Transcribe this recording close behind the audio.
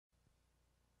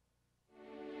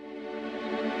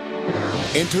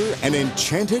Enter an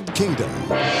enchanted kingdom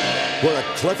where a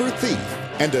clever thief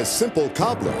and a simple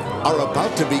cobbler are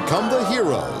about to become the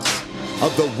heroes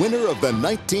of the winner of the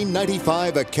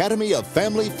 1995 Academy of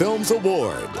Family Films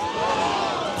Award,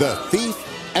 The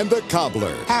Thief and the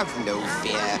Cobbler. Have no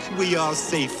fear. We are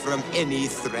safe from any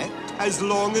threat as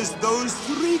long as those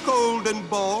 3 golden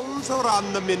balls are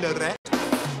on the minaret.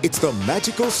 It's the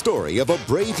magical story of a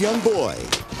brave young boy,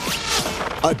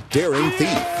 a daring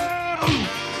thief,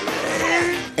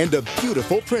 and a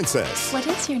beautiful princess. What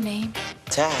is your name?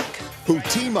 Tack. Who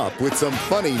team up with some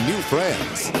funny new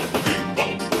friends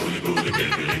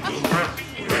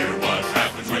What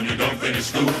happens when you don't finish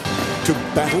school? to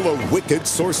battle a wicked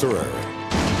sorcerer.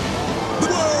 The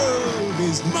world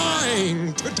is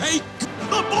mine to take.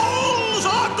 The balls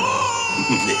are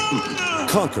gone!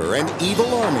 Conquer an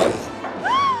evil army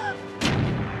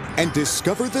and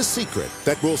discover the secret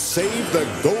that will save the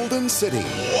Golden City.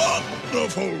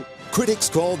 Wonderful! Critics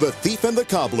call The Thief and the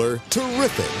Cobbler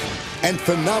terrific and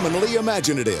phenomenally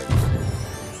imaginative.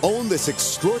 Own this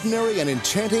extraordinary and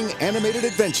enchanting animated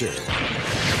adventure,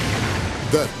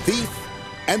 The Thief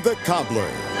and the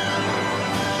Cobbler.